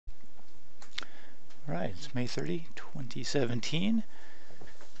Right, it's May 30, 2017.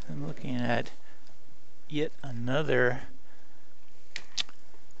 I'm looking at yet another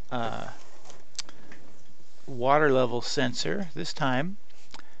water level sensor. This time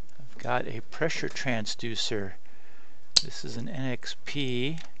I've got a pressure transducer. This is an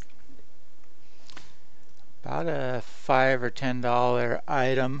NXP, about a $5 or $10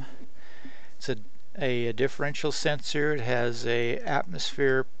 item. It's a differential sensor. It has a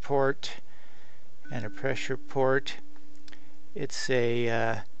atmosphere port and a pressure port. It's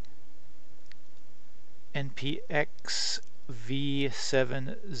a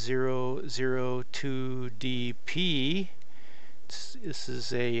MPXV7002DP. This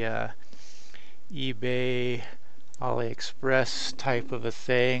is a eBay, AliExpress type of a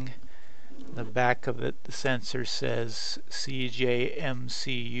thing. The back of it, the sensor says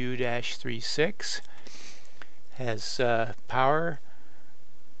CJMCU-36. Has power,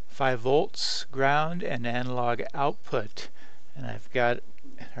 5 volts, ground, and analog output. And I've got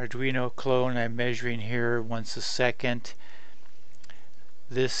an Arduino clone I'm measuring here once a second.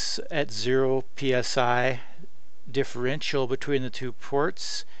 This at 0 psi differential between the two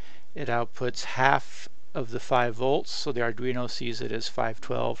ports. It outputs half of the 5 volts, so the Arduino sees it as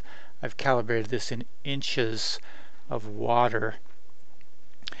 512. I've calibrated this in inches of water.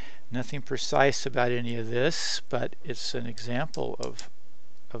 Nothing precise about any of this, but it's an example of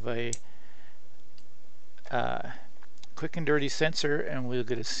a quick and dirty sensor, and we're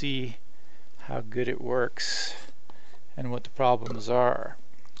going to see how good it works and what the problems are.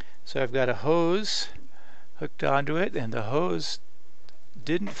 So I've got a hose hooked onto it, and the hose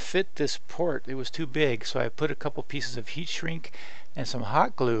didn't fit this port. It was too big, so I put a couple pieces of heat shrink and some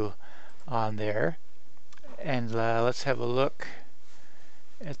hot glue on there, and let's have a look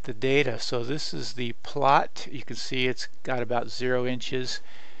at the data. So this is the plot. You can see it's got about 0 inches.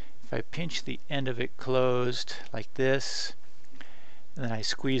 If I pinch the end of it closed like this, and then I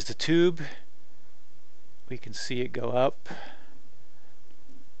squeeze the tube, we can see it go up.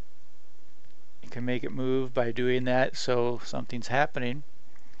 You can make it move by doing that, so something's happening.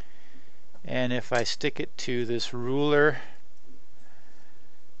 And if I stick it to this ruler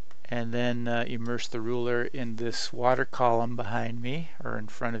and then immerse the ruler in this water column behind me or in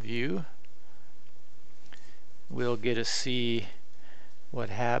front of you, we'll get to see what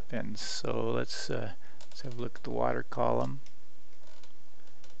happens. So let's have a look at the water column.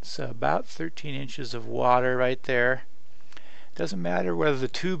 It's about 13 inches of water right there. It doesn't matter whether the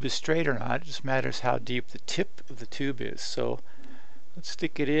tube is straight or not, it just matters how deep the tip of the tube is. So let's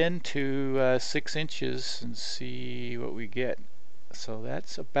stick it into 6 inches and see what we get. So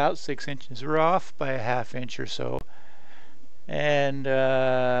that's about 6 inches. We're off by a ½ inch or so. And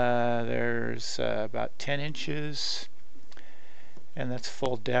there's about 10 inches. And that's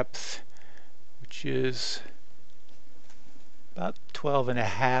full depth, which is about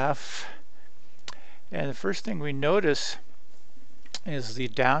 12.5. And the first thing we notice is the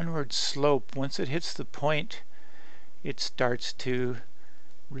downward slope. Once it hits the point, it starts to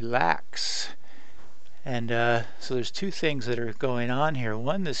relax. And so there's two things that are going on here.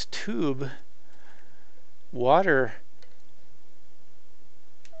 One, this tube, water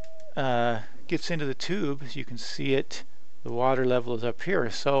gets into the tube. As you can see it, the water level is up here.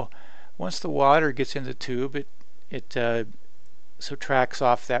 So once the water gets in the tube, it subtracts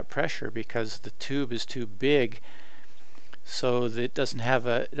off that pressure because the tube is too big. So that it doesn't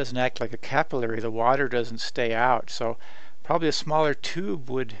act like a capillary. The water doesn't stay out. So probably a smaller tube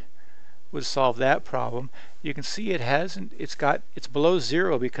would solve that problem. You can see it's below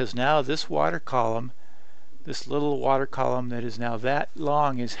 0 because now this water column, this little water column that is now that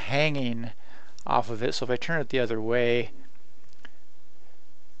long, is hanging off of it. So if I turn it the other way,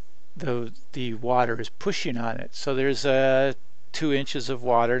 the water is pushing on it. So there's 2 inches of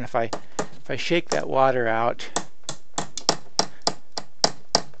water, and if I shake that water out,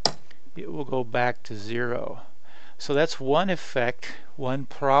 it will go back to 0. So that's one effect. One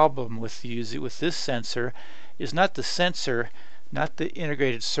problem with this sensor is not the sensor, not the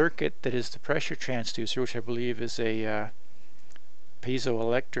integrated circuit that is the pressure transducer, which I believe is a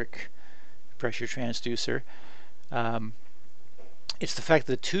piezoelectric pressure transducer. It's the fact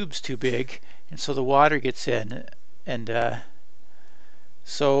that the tube's too big, and so the water gets in, and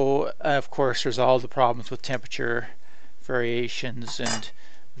so of course there's all the problems with temperature variations and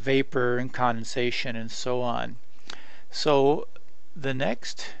vapor and condensation and so on. So the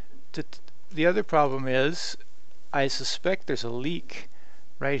other problem is, I suspect there's a leak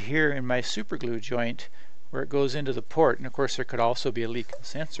right here in my superglue joint where it goes into the port, and of course there could also be a leak in the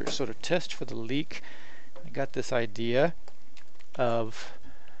sensor. So to test for the leak, I got this idea of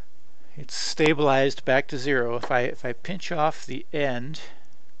it's stabilized back to 0. If I pinch off the end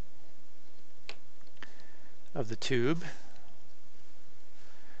of the tube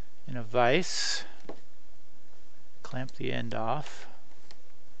in a vise, clamp the end off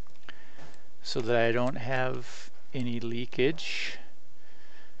so that I don't have any leakage.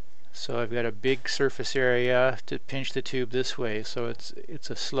 So I've got a big surface area to pinch the tube this way, so it's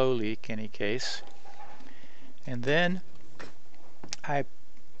a slow leak in any case. And then I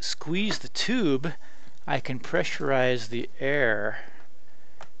squeeze the tube, I can pressurize the air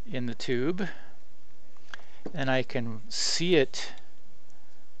in the tube, and I can see it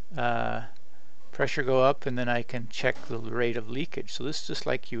pressure go up, and then I can check the rate of leakage. So this is just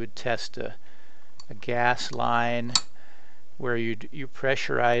like you would test a gas line, where you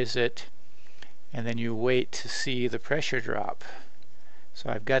pressurize it and then you wait to see the pressure drop. So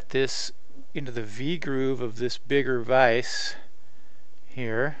I've got this into the V groove of this bigger vise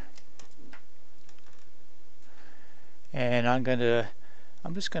here, and I'm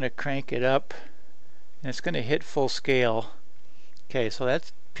just gonna crank it up, and it's gonna hit full scale. Okay, so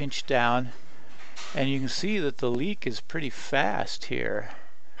that's pinched down, and you can see that the leak is pretty fast here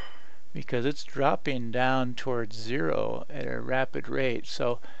because it's dropping down towards 0 at a rapid rate.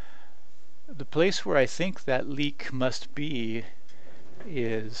 So the place where I think that leak must be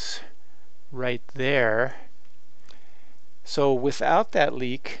is right there. So without that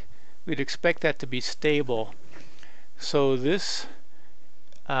leak, we'd expect that to be stable. So this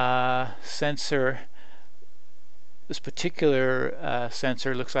sensor, this particular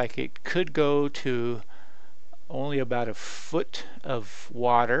sensor, looks like it could go to only about a foot of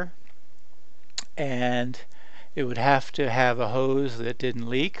water, and it would have to have a hose that didn't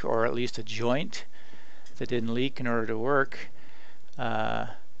leak, or at least a joint that didn't leak in order to work.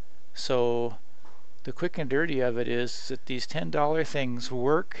 So the quick and dirty of it is that these $10 things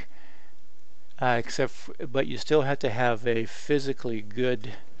work, but you still have to have a physically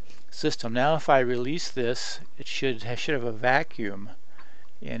good system. Now if I release this, it should have a vacuum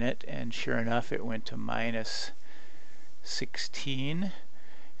in it, and sure enough it went to minus 16,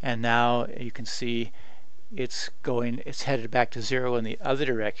 and now you can see it's headed back to 0 in the other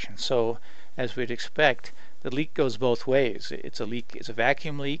direction. So as we'd expect, the leak goes both ways. It's a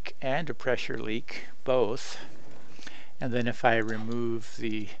vacuum leak and a pressure leak, both. And then if I remove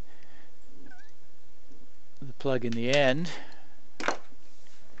the plug in the end,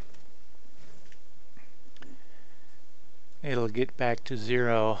 it'll get back to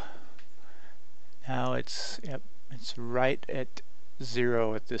 0. Now it's right at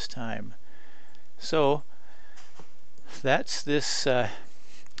 0 at this time. So that's this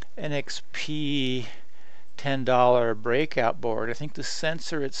NXP $10 breakout board. I think the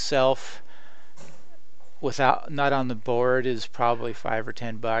sensor itself, not on the board, is probably $5 or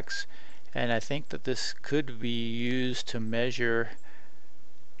 $10, and I think that this could be used to measure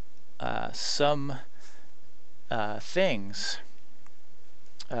some things,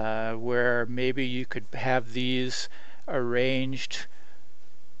 where maybe you could have these arranged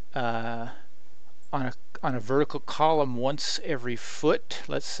on a vertical column once every foot,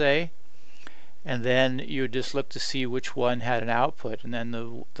 let's say, and then you would just look to see which one had an output, and then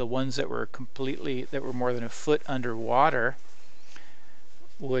the ones that were more than a foot underwater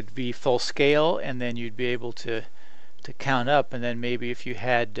would be full scale, and then you'd be able to count up, and then maybe if you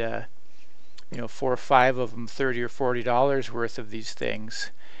had 4 or 5 of them, $30 or $40 worth of these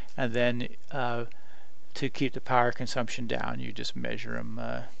things, and then to keep the power consumption down, you just measure them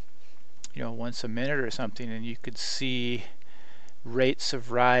once a minute or something, and you could see rates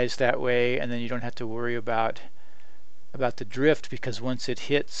of rise that way, and then you don't have to worry about the drift, because once it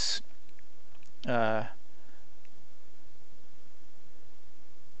hits the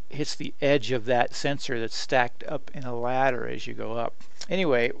edge of that sensor that's stacked up in a ladder as you go up.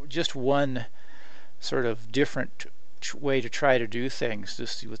 Anyway, just one sort of different way to try to do things,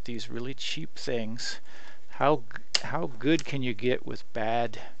 just with these really cheap things. How good can you get with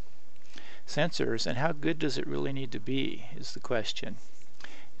bad sensors, and how good does it really need to be, is the question.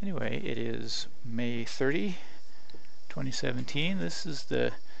 Anyway, it is May 30, 2017. This is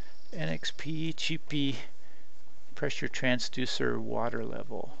the NXP cheapy pressure transducer water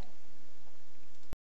level.